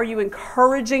spouse up? Are you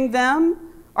encouraging them?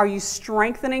 Are you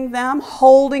strengthening them,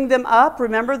 holding them up?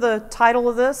 Remember the title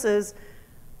of this is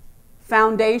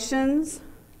Foundations.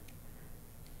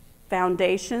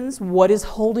 Foundations. What is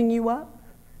holding you up?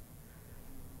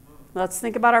 Let's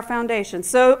think about our foundation.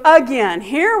 So again,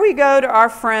 here we go to our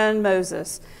friend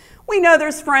Moses. We know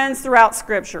there's friends throughout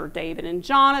Scripture, David and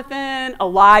Jonathan,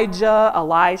 Elijah,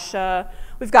 Elisha.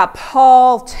 We've got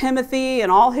Paul, Timothy,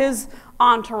 and all his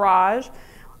entourage.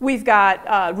 We've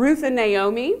got Ruth and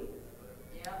Naomi.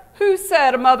 Who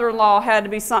said a mother-in-law had to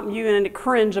be something you need to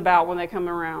cringe about when they come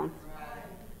around?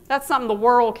 That's something the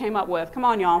world came up with. Come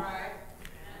on, y'all.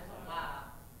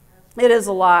 It is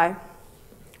a lie.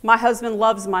 My husband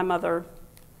loves my mother.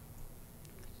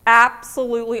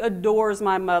 Absolutely adores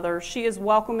my mother. She is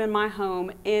welcome in my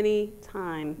home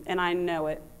anytime, and I know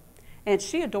it. And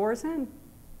she adores him.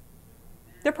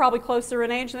 They're probably closer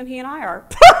in age than he and I are.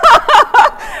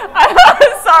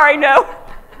 Sorry, no.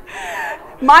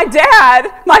 My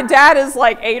dad is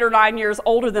like 8 or 9 years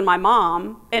older than my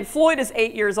mom, and Floyd is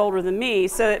 8 years older than me,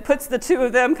 so it puts the two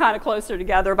of them kind of closer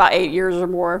together, about 8 years or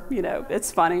more. You know,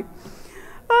 it's funny.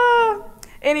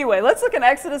 Anyway, let's look at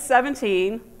Exodus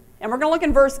 17. And we're going to look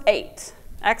in verse 8.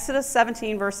 Exodus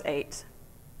 17, verse 8.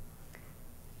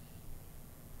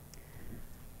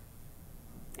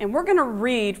 And we're going to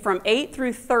read from 8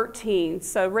 through 13.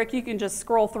 So, Rick, you can just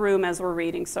scroll through them as we're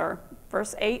reading, sir.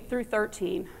 Verse 8 through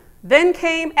 13. Then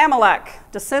came Amalek,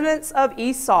 descendants of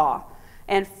Esau,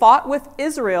 and fought with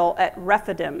Israel at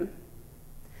Rephidim.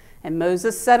 And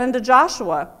Moses said unto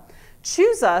Joshua,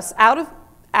 choose us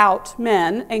out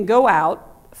men and go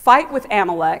out, fight with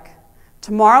Amalek.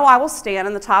 Tomorrow I will stand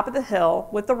on the top of the hill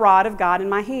with the rod of God in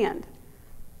my hand."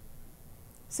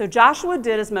 So Joshua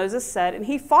did as Moses said, and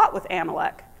he fought with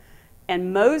Amalek.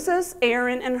 And Moses,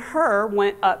 Aaron, and Hur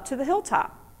went up to the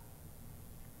hilltop.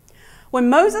 When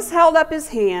Moses held up his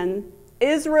hand,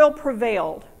 Israel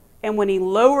prevailed. And when he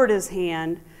lowered his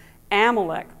hand,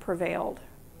 Amalek prevailed.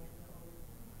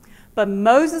 But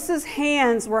Moses'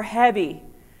 hands were heavy,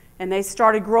 and they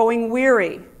started growing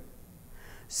weary.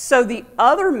 So the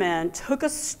other men took a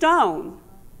stone,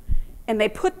 and they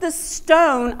put the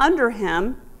stone under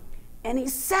him, and he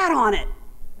sat on it.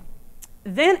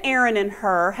 Then Aaron and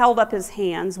Hur held up his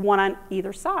hands, one on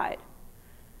either side.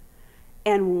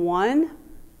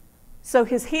 So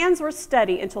his hands were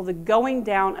steady until the going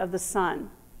down of the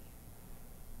sun.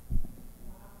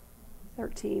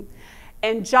 13.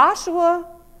 And Joshua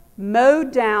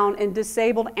mowed down and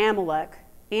disabled Amalek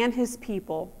and his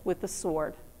people with the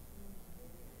sword.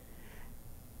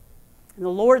 And the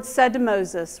Lord said to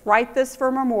Moses, "Write this for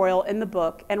a memorial in the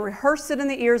book and rehearse it in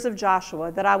the ears of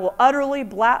Joshua, that I will utterly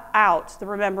blot out the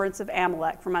remembrance of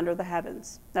Amalek from under the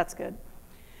heavens." That's good.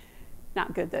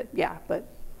 Not good that, yeah, but,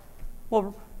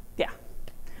 well, yeah.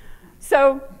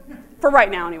 So, for right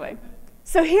now anyway.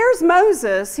 So here's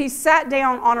Moses. He sat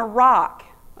down on a rock,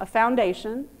 a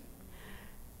foundation.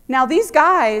 Now these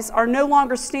guys are no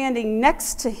longer standing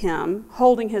next to him,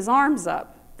 holding his arms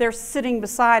up. They're sitting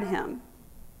beside him.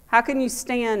 How can you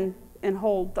stand and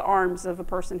hold the arms of a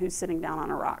person who's sitting down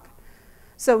on a rock?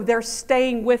 So they're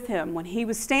staying with him. When he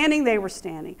was standing, they were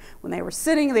standing. When they were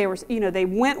sitting, they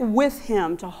went with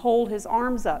him to hold his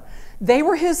arms up. They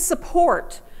were his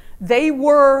support. They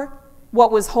were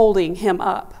what was holding him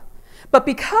up. But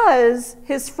because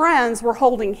his friends were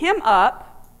holding him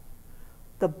up,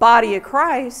 the body of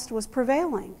Christ was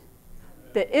prevailing.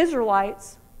 The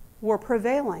Israelites were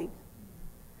prevailing.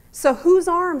 So whose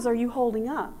arms are you holding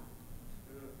up?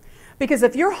 Because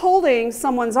if you're holding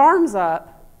someone's arms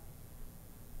up,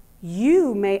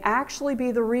 you may actually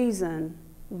be the reason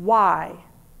why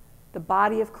the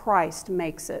body of Christ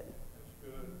makes it.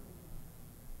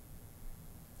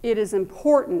 It is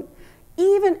important.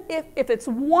 Even if it's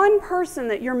one person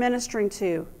that you're ministering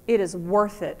to, it is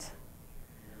worth it.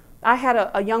 I had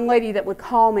a young lady that would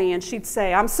call me and she'd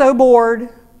say, "I'm so bored.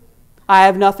 I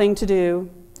have nothing to do."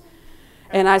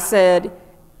 And I said,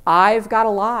 "I've got a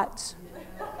lot.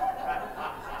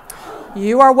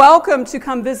 You are welcome to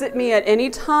come visit me at any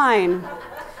time.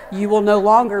 You will no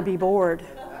longer be bored."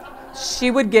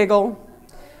 She would giggle,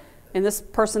 and this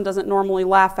person doesn't normally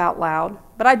laugh out loud,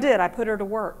 but I did. I put her to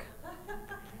work.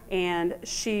 And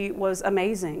she was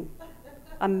amazing,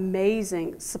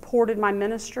 amazing. Supported my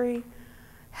ministry,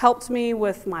 helped me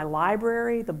with my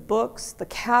library, the books, the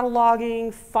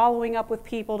cataloging, following up with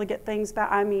people to get things back.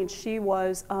 I mean, she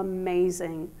was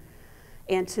amazing.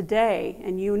 And today,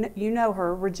 and you know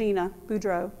her, Regina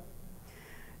Boudreau,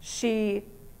 she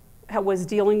was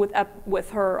dealing with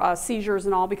her seizures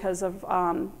and all because of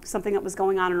something that was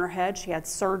going on in her head. She had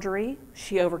surgery.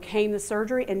 She overcame the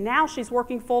surgery, and now she's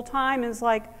working full time and is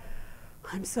like,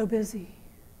 "I'm so busy.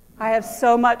 I have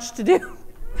so much to do."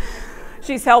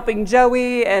 She's helping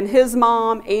Joey and his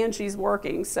mom, and she's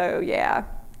working. So yeah,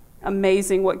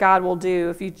 amazing what God will do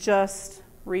if you just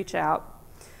reach out.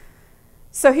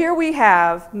 So here we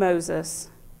have Moses.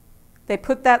 They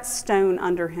put that stone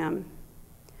under him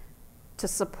to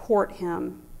support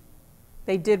him.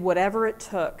 They did whatever it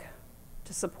took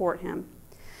to support him.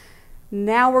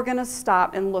 Now we're going to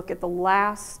stop and look at the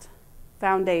last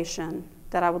foundation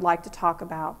that I would like to talk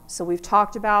about. So we've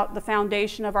talked about the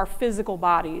foundation of our physical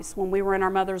bodies when we were in our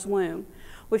mother's womb.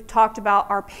 We've talked about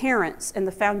our parents and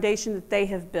the foundation that they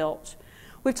have built.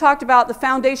 We've talked about the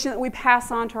foundation that we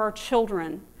pass on to our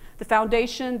children, the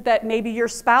foundation that maybe your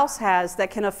spouse has that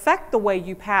can affect the way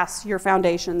you pass your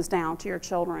foundations down to your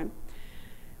children.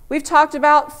 We've talked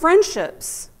about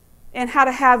friendships and how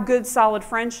to have good, solid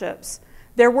friendships.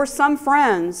 There were some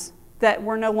friends that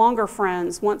were no longer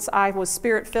friends. Once I was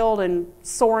spirit-filled and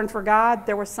soaring for God,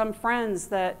 there were some friends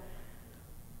that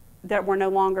were no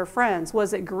longer friends.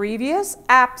 Was it grievous?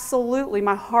 Absolutely.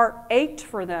 My heart ached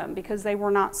for them because they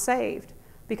were not saved,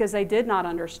 because they did not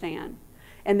understand.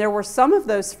 And there were some of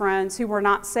those friends who were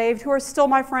not saved who are still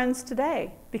my friends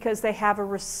today because they have a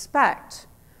respect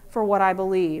for what I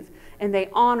believe, and they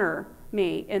honor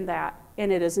me in that,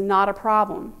 and it is not a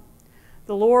problem.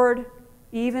 The Lord,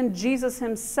 even Jesus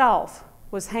himself,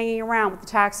 was hanging around with the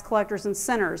tax collectors and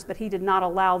sinners, but he did not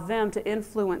allow them to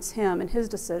influence him in his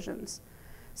decisions.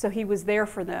 So he was there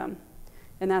for them,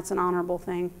 and that's an honorable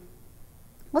thing.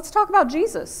 Let's talk about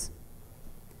Jesus.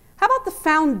 How about the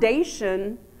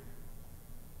foundation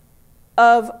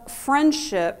of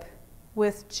friendship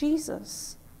with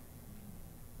Jesus.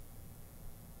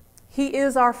 He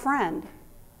is our friend.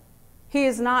 He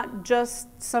is not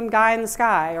just some guy in the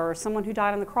sky or someone who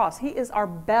died on the cross. He is our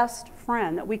best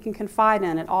friend that we can confide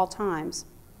in at all times.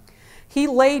 He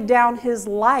laid down his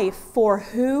life for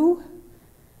who?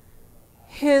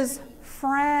 His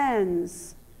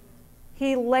friends.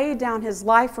 He laid down his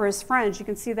life for his friends. You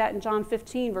can see that in John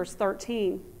 15, verse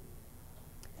 13.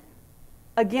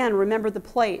 Again, remember the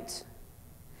plate.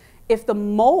 If the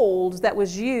mold that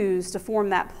was used to form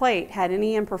that plate had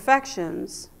any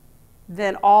imperfections,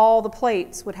 then all the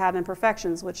plates would have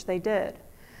imperfections, which they did.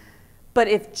 But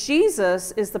if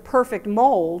Jesus is the perfect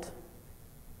mold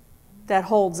that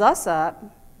holds us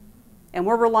up, and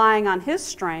we're relying on his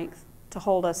strength to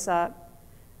hold us up,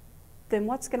 then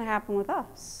what's going to happen with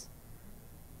us?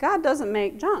 God doesn't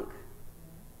make junk.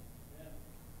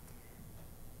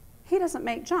 He doesn't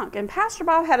make junk. And Pastor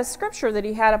Bob had a scripture that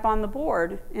he had up on the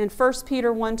board in 1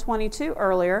 Peter 1:22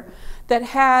 earlier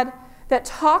that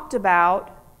talked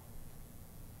about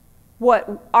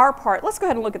what our part. Let's go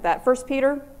ahead and look at that. 1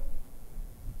 Peter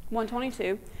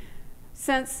 1:22.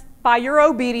 Since by your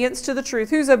obedience to the truth,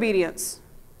 whose obedience?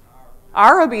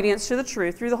 Our obedience to the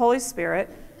truth through the Holy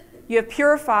Spirit, you have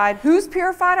purified. Who's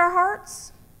purified our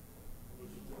hearts?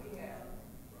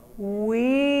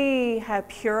 We have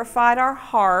purified our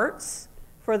hearts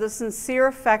for the sincere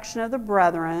affection of the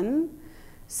brethren.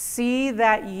 See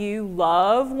that you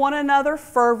love one another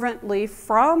fervently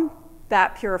from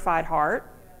that purified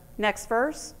heart. Next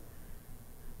verse.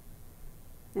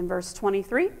 In verse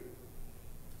 23.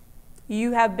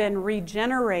 You have been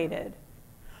regenerated,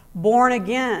 born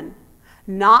again,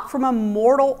 not from a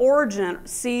mortal origin,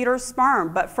 seed or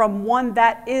sperm, but from one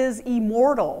that is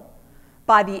immortal,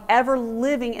 by the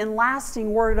ever-living and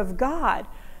lasting Word of God.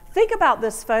 Think about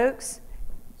this, folks.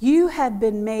 You have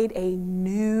been made a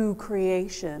new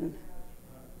creation.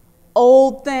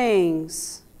 Old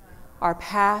things are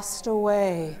passed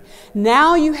away.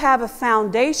 Now you have a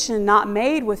foundation not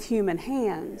made with human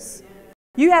hands.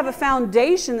 You have a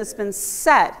foundation that's been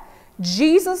set.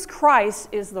 Jesus Christ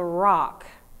is the rock.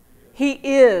 He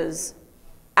is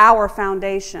our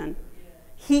foundation.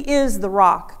 He is the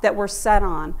rock that we're set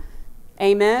on.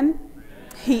 Amen?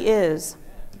 He is.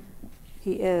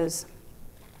 He is.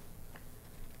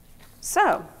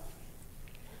 So,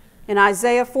 in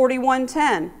Isaiah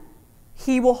 41:10,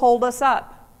 he will hold us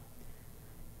up.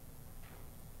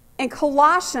 In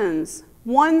Colossians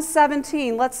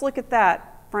 1:17, let's look at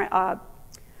that,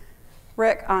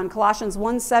 Rick, on Colossians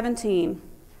 1:17.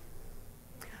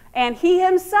 And he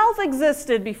himself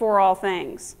existed before all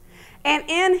things, and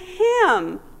in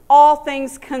him all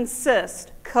things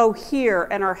consist, cohere,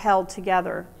 and are held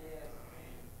together.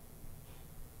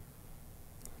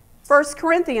 1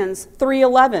 Corinthians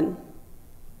 3:11.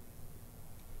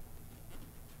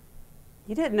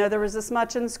 You didn't know there was this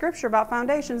much in the Scripture about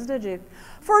foundations, did you?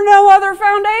 For no other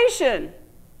foundation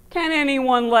can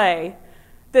anyone lay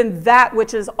than that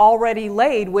which is already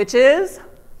laid, which is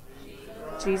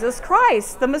Jesus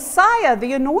Christ, the Messiah,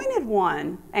 the Anointed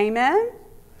One. Amen?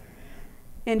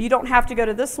 And you don't have to go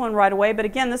to this one right away, but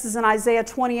again, this is in Isaiah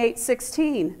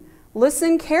 28:16.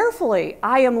 Listen carefully.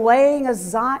 I am laying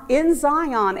in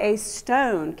Zion a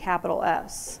stone, capital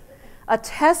S, a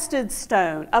tested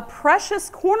stone, a precious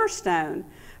cornerstone,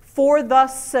 for the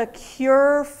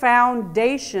secure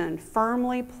foundation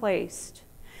firmly placed.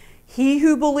 He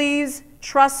who believes,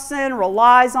 trusts in,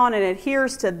 relies on, and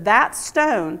adheres to that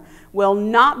stone will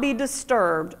not be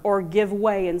disturbed or give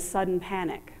way in sudden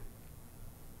panic.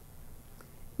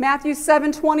 Matthew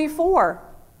 7:24.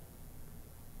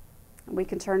 We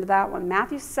can turn to that one.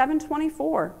 Matthew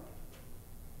 7:24.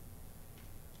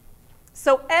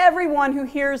 So everyone who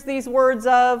hears these words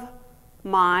of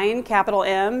mine, capital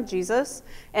M, Jesus,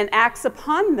 and acts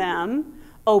upon them,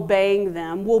 obeying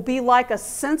them, will be like a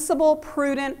sensible,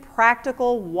 prudent,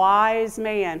 practical, wise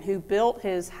man who built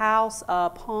his house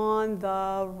upon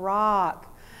the rock.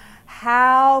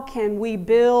 How can we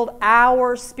build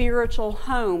our spiritual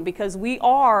home? Because we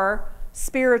are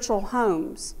spiritual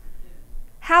homes.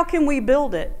 How can we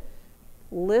build it?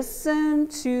 Listen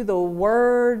to the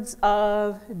words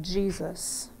of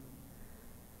Jesus.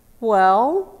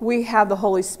 Well, we have the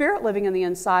Holy Spirit living in the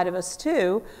inside of us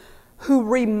too, who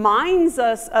reminds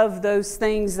us of those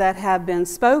things that have been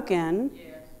spoken.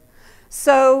 Yes.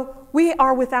 So we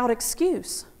are without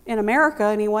excuse. In America,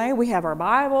 anyway, we have our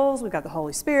Bibles, we've got the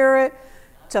Holy Spirit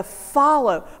to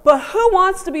follow. But who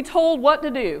wants to be told what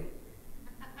to do?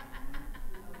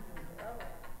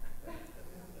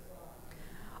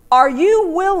 Are you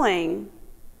willing?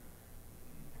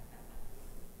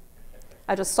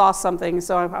 I just saw something,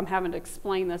 so I'm having to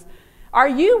explain this. Are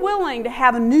you willing to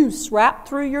have a noose wrapped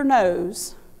through your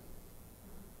nose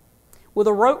with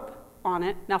a rope on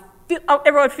it? Now,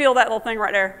 everyone feel that little thing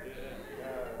right there?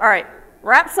 All right,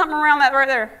 wrap something around that right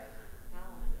there.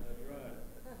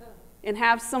 And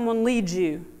have someone lead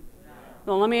you.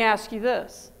 Well, let me ask you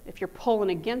this. If you're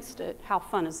pulling against it, how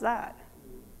fun is that?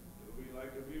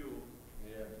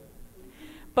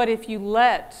 But if you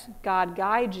let God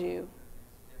guide you,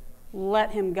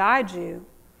 let Him guide you,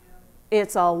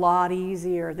 it's a lot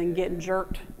easier than getting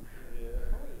jerked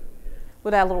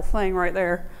with that little thing right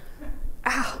there.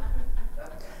 Ow.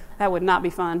 That would not be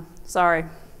fun. Sorry.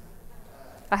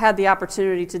 I had the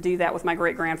opportunity to do that with my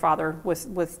great-grandfather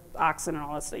with oxen and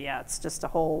all that stuff. Yeah, it's just a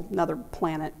whole another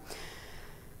planet.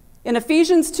 In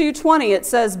Ephesians 2:20, it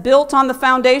says, built on the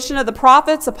foundation of the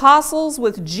prophets, apostles,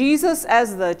 with Jesus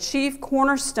as the chief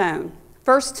cornerstone.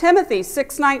 1 Timothy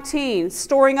 6:19,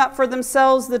 storing up for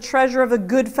themselves the treasure of a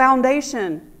good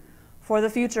foundation for the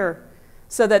future,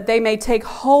 so that they may take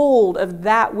hold of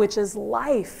that which is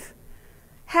life.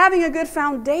 Having a good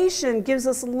foundation gives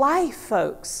us life,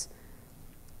 folks.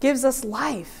 Gives us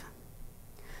life.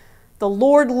 The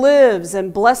Lord lives,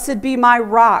 and blessed be my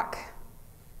rock.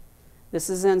 This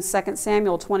is in 2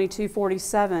 Samuel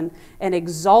 22:47. And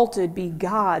exalted be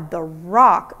God, the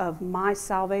rock of my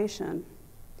salvation.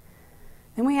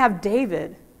 Then we have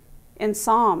David in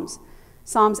Psalms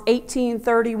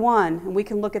 18:31, and we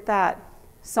can look at that.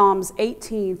 Psalms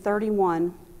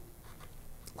 18:31.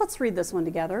 Let's read this one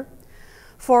together.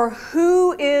 For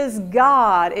who is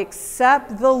God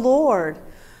except the Lord?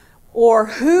 Or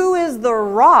who is the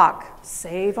rock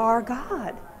save our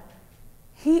God?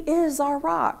 He is our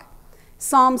rock.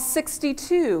 Psalm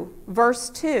 62, verse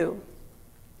 2.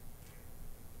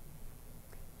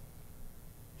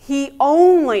 He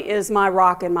only is my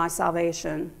rock and my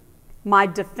salvation, my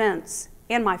defense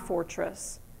and my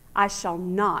fortress. I shall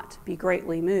not be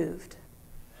greatly moved.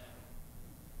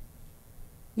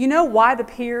 You know why the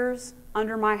piers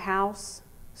under my house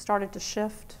started to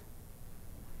shift?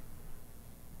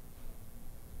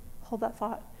 Hold that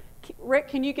thought. Rick,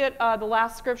 can you get the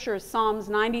last scripture? Psalms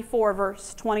 94,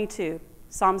 verse 22.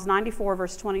 Psalms 94,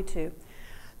 verse 22.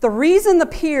 The reason the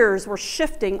piers were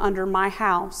shifting under my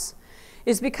house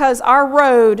is because our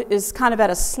road is kind of at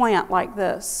a slant like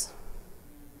this.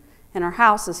 And our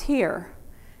house is here.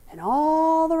 And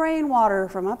all the rainwater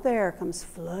from up there comes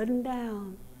flooding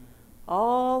down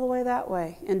all the way that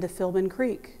way into Philbin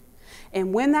Creek.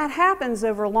 And when that happens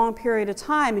over a long period of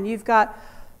time, and you've got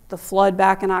the flood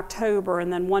back in October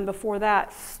and then one before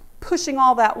that, pushing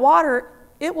all that water,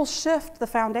 it will shift the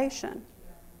foundation.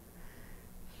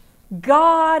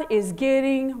 God is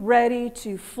getting ready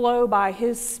to flow by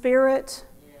His Spirit,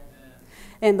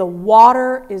 and the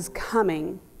water is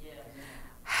coming.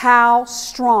 How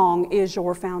strong is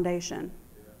your foundation?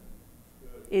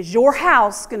 Is your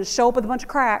house going to show up with a bunch of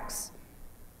cracks,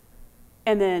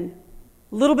 and then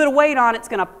a little bit of weight on it's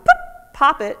going to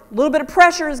pop it, a little bit of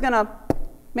pressure is going to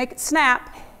make it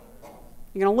snap,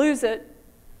 you're going to lose it?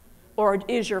 Or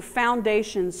is your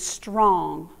foundation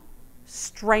strong,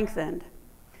 strengthened?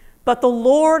 But the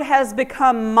Lord has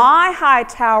become my high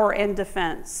tower and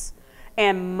defense,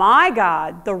 and my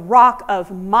God, the rock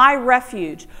of my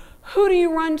refuge. Who do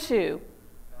you run to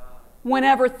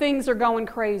whenever things are going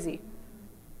crazy?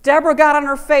 Deborah got on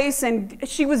her face and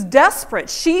she was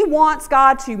desperate. She wants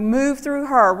God to move through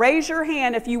her. Raise your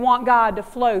hand if you want God to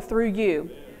flow through you.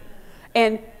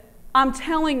 And I'm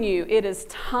telling you, it is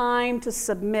time to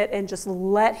submit and just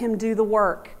let Him do the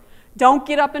work. Don't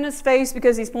get up in His face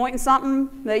because He's pointing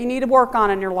something that you need to work on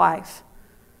in your life.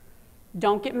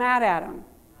 Don't get mad at Him.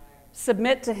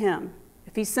 Submit to Him.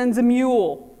 If He sends a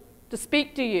mule to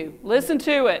speak to you, listen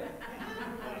to it.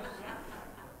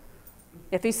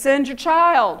 If He sends your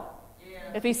child,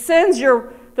 if He sends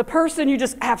the person you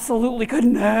just absolutely could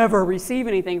never receive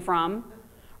anything from,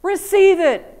 receive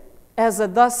it as a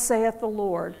thus saith the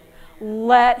Lord.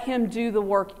 Let Him do the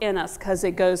work in us, because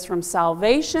it goes from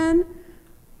salvation,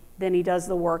 then He does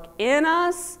the work in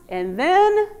us, and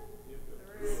then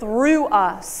through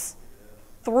us.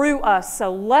 Through us.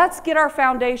 So let's get our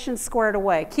foundation squared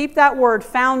away. Keep that word,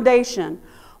 foundation.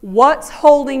 What's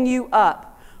holding you up?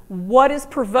 What is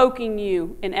provoking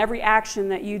you in every action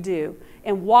that you do?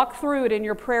 And walk through it in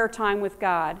your prayer time with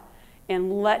God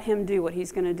and let Him do what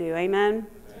He's going to do. Amen?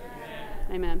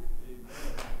 Amen. Amen.